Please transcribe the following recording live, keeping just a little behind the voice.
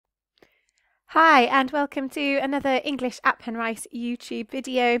Hi and welcome to another English at Penrice YouTube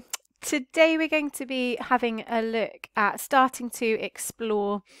video. Today we're going to be having a look at starting to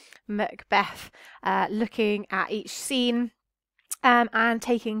explore Macbeth, looking at each scene and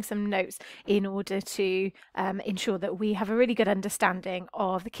taking some notes in order to ensure that we have a really good understanding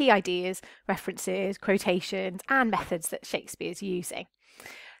of the key ideas, references, quotations and methods that Shakespeare's using.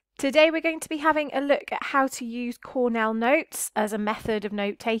 Today we're going to be having a look at how to use Cornell Notes as a method of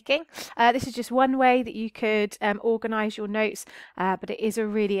note-taking. This is just one way that you could organise your notes, but it is a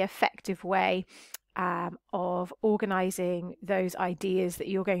really effective way of organising those ideas that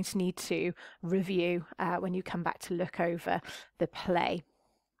you're going to need to review when you come back to look over the play.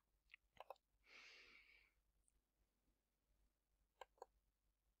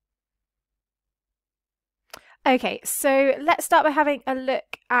 Okay, so let's start by having a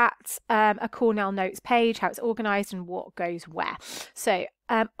look at a Cornell Notes page, how it's organised and what goes where. So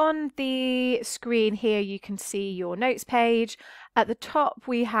on the screen here you can see your notes page. At the top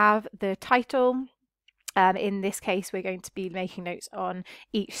we have the title. In this case we're going to be making notes on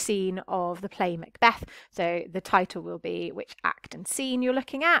each scene of the play Macbeth, so the title will be which act and scene you're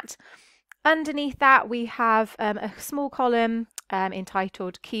looking at. Underneath that we have a small column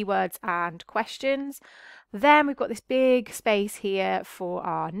entitled Keywords and Questions. Then we've got this big space here for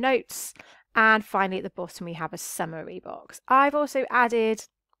our notes, and finally at the bottom we have a summary box. I've also added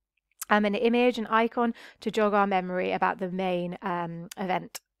an image, an icon, to jog our memory about the main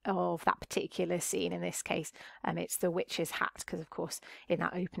event of that particular scene. In this case it's the witch's hat, because of course in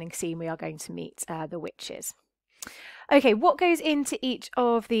that opening scene we are going to meet the witches. Okay, what goes into each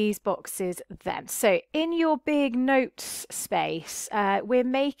of these boxes then? So in your big notes space, we're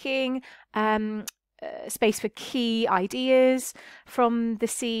making space for key ideas from the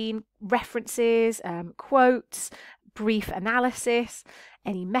scene, references, quotes, brief analysis,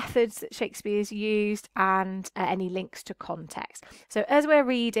 any methods that Shakespeare's used, and any links to context. So as we're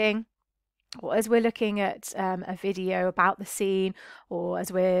reading, or as we're looking at a video about the scene, or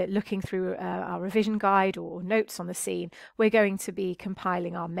as we're looking through our revision guide or notes on the scene, we're going to be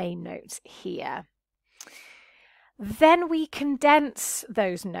compiling our main notes here. Then we condense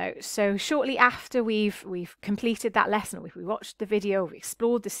those notes. So shortly after we've completed that lesson, or if we watched the video, we've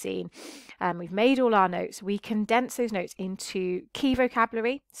explored the scene, we've made all our notes, we condense those notes into key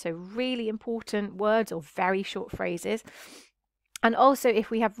vocabulary, so really important words or very short phrases. And also, if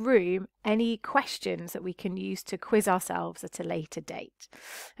we have room, any questions that we can use to quiz ourselves at a later date.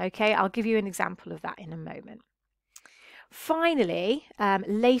 Okay, I'll give you an example of that in a moment. Finally,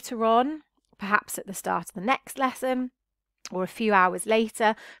 later on, perhaps at the start of the next lesson or a few hours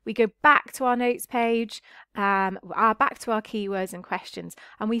later, we go back to our notes page, back to our keywords and questions,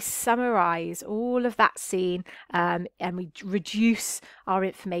 and we summarise all of that scene, and we reduce our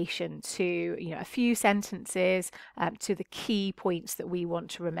information to a few sentences, to the key points that we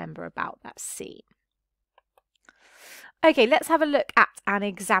want to remember about that scene. Okay, let's have a look at an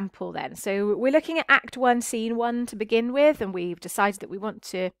example then. So we're looking at Act 1, Scene 1 to begin with, and we've decided that we want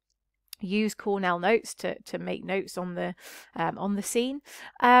to use Cornell Notes to make notes on the scene.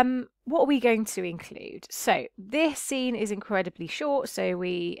 What are we going to include? So this scene is incredibly short, so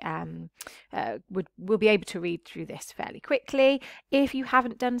we'll be able to read through this fairly quickly. If you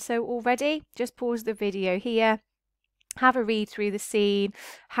haven't done so already, just pause the video here, have a read through the scene,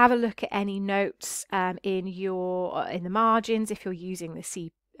 have a look at any notes in the margins if you're using the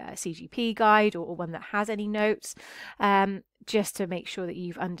CGP guide or one that has any notes, just to make sure that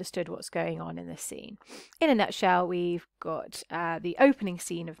you've understood what's going on in the scene. In a nutshell, we've got the opening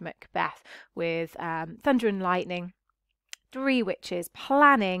scene of Macbeth with thunder and lightning, three witches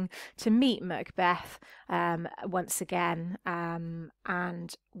planning to meet Macbeth once again,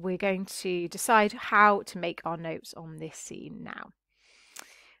 and we're going to decide how to make our notes on this scene now.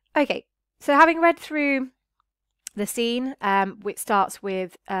 Okay, so having read through the scene, which starts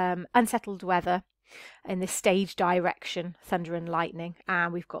with unsettled weather in the stage direction, thunder and lightning,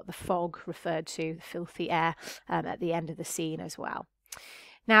 and we've got the fog referred to, the filthy air, at the end of the scene as well.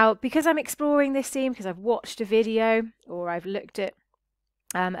 Now, because I'm exploring this scene, because I've watched a video or I've looked at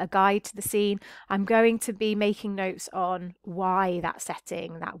a guide to the scene, I'm going to be making notes on why that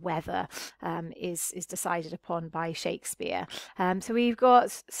setting, that weather, is decided upon by Shakespeare. So we've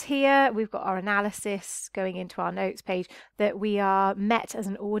got our analysis going into our notes page, that we are met as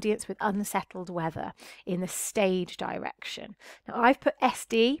an audience with unsettled weather in the stage direction. Now I've put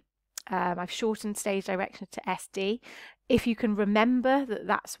SD, I've shortened stage direction to SD. If you can remember that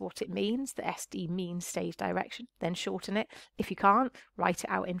that's what it means, that SD means stage direction, then shorten it. If you can't, write it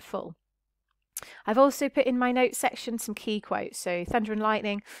out in full. I've also put in my notes section some key quotes, so thunder and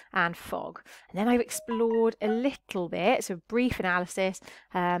lightning and fog. And then I've explored a little bit, so brief analysis.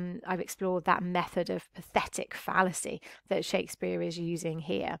 I've explored that method of pathetic fallacy that Shakespeare is using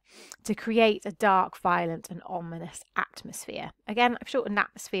here to create a dark, violent and ominous atmosphere. Again, I've shortened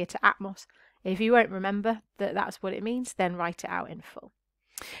atmosphere to atmos. If you won't remember that that's what it means, then write it out in full.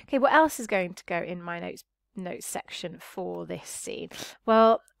 Okay, what else is going to go in my notes section for this scene?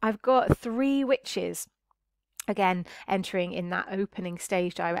 Well, I've got 3 witches again entering in that opening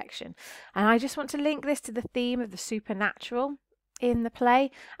stage direction, and I just want to link this to the theme of the supernatural in the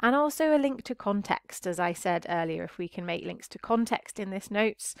play, and also a link to context. As I said earlier, if we can make links to context in this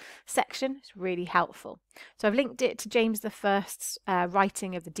notes section, it's really helpful. So I've linked it to James I's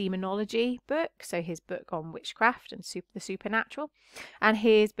writing of the demonology book, so his book on witchcraft and the supernatural, and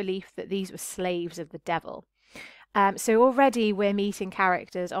his belief that these were slaves of the devil. So already we're meeting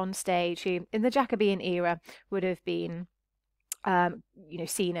characters on stage who in the Jacobean era would have been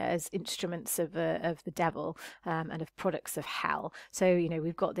seen as instruments of the devil and of products of hell. So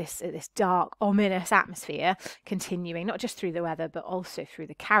we've got this dark, ominous atmosphere continuing, not just through the weather but also through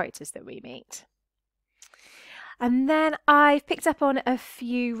the characters that we meet. And then I've picked up on a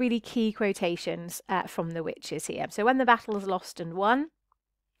few really key quotations from the witches here. So when the battle is lost and won,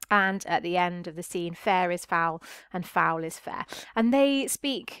 and at the end of the scene, fair is foul and foul is fair. And they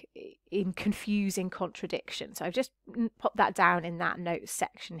speak in confusing contradictions. So I've just popped that down in that notes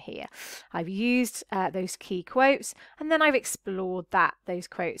section here. I've used those key quotes, and then I've explored those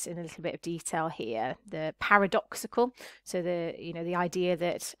quotes in a little bit of detail here. The paradoxical, so the idea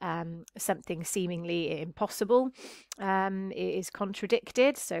that something seemingly impossible is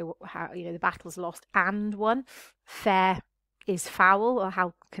contradicted. So how the battle's lost and won. Fair is foul, or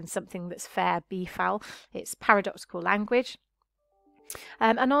how can something that's fair be foul? It's paradoxical language.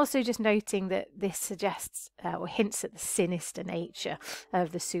 And also just noting that this suggests or hints at the sinister nature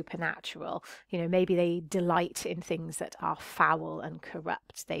of the supernatural. Maybe they delight in things that are foul and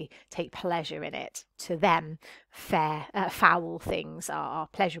corrupt. They take pleasure in it. To them, foul things are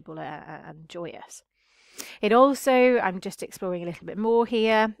pleasurable and joyous. It also, I'm just exploring a little bit more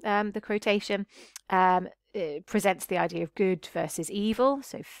here, the quotation, it presents the idea of good versus evil.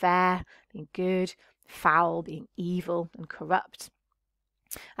 So fair being good, foul being evil and corrupt.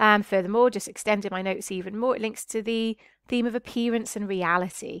 Furthermore, just extending my notes even more, it links to the theme of appearance and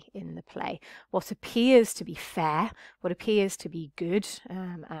reality in the play. What appears to be fair, what appears to be good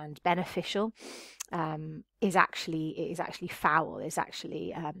and beneficial, is actually foul, is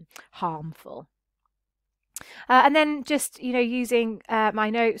actually harmful. And then just, using my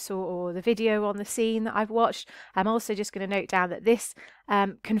notes or the video on the scene that I've watched, I'm also just going to note down that this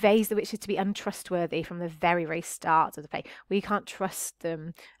conveys the witches to be untrustworthy from the very, very start of the play. We can't trust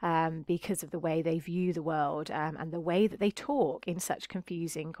them because of the way they view the world and the way that they talk in such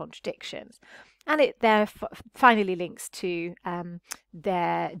confusing contradictions. And it there finally links to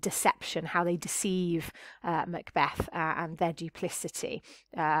their deception, how they deceive Macbeth and their duplicity,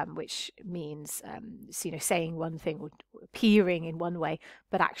 which means saying one thing or appearing in one way,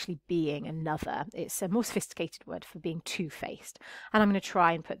 but actually being another. It's a more sophisticated word for being two-faced. And I'm going to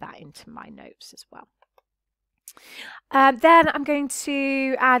try and put that into my notes as well. Then I'm going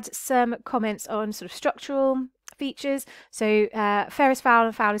to add some comments on sort of structural features. So fair is foul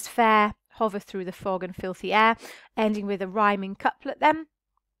and foul is fair. Hover through the fog and filthy air, ending with a rhyming couplet then,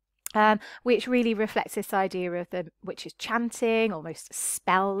 which really reflects this idea of the witches chanting, almost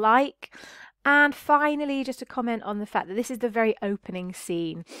spell-like. And finally, just a comment on the fact that this is the very opening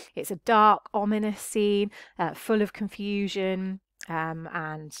scene. It's a dark, ominous scene, full of confusion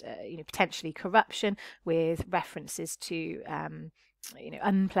and potentially corruption, with references to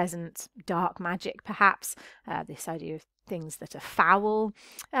unpleasant dark magic, perhaps, this idea of things that are foul,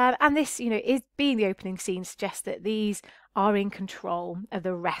 and this is being the opening scene suggests that these are in control of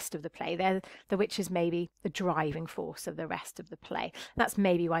the rest of the play. They're the witches, maybe the driving force of the rest of the play. That's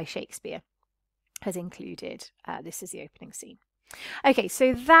maybe why Shakespeare has included this as the opening scene. Okay,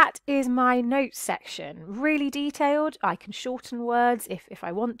 so that is my notes section. Really detailed. I can shorten words if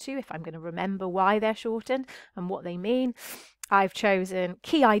I want to, if I'm going to remember why they're shortened and what they mean. I've chosen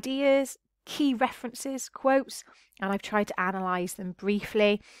key ideas, key references, quotes, and I've tried to analyse them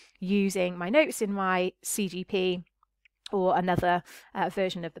briefly using my notes in my CGP or another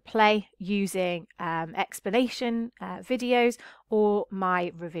version of the play, using explanation videos or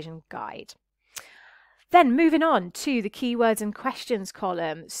my revision guide. Then moving on to the keywords and questions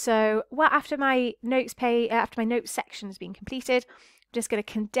column. So after my notes section has been completed, I'm just going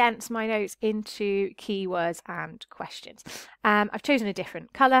to condense my notes into keywords and questions. I've chosen a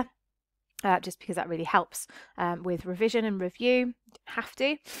different colour. just because that really helps with revision and review. Have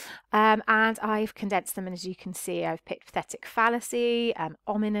to. And I've condensed them, and as you can see, I've picked pathetic fallacy,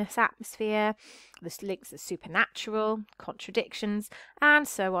 ominous atmosphere, the links to supernatural, contradictions, and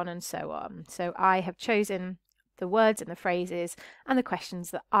so on and so on. So I have chosen the words and the phrases and the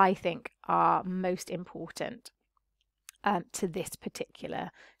questions that I think are most important to this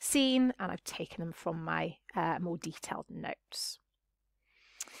particular scene, and I've taken them from my more detailed notes.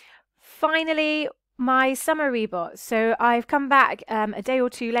 Finally, my summary box. So I've come back a day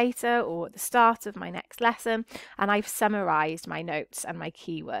or two later, or at the start of my next lesson, and I've summarised my notes and my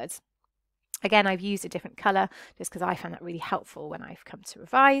keywords. Again, I've used a different colour just because I found that really helpful when I've come to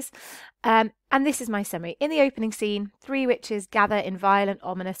revise. And this is my summary. In the opening scene, 3 witches gather in violent,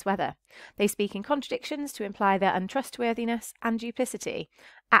 ominous weather. They speak in contradictions to imply their untrustworthiness and duplicity,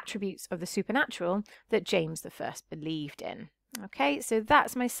 attributes of the supernatural that James I believed in. Okay, so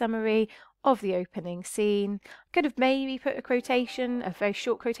that's my summary of the opening scene. Could have maybe put a quotation, a very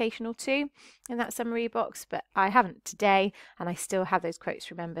short quotation or two in that summary box, but I haven't today, and I still have those quotes,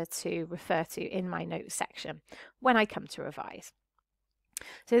 remember, to refer to in my notes section when I come to revise.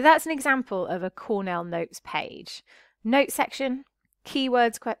 So that's an example of a Cornell Notes page. Note section,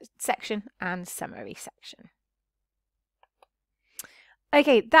 keywords section, and summary section.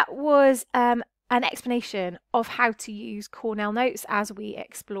 Okay, that was an explanation of how to use Cornell Notes as we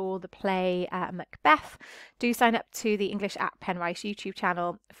explore the play Macbeth. Do sign up to the English at Penrice YouTube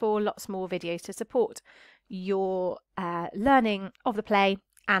channel for lots more videos to support your learning of the play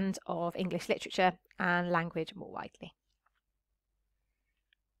and of English literature and language more widely.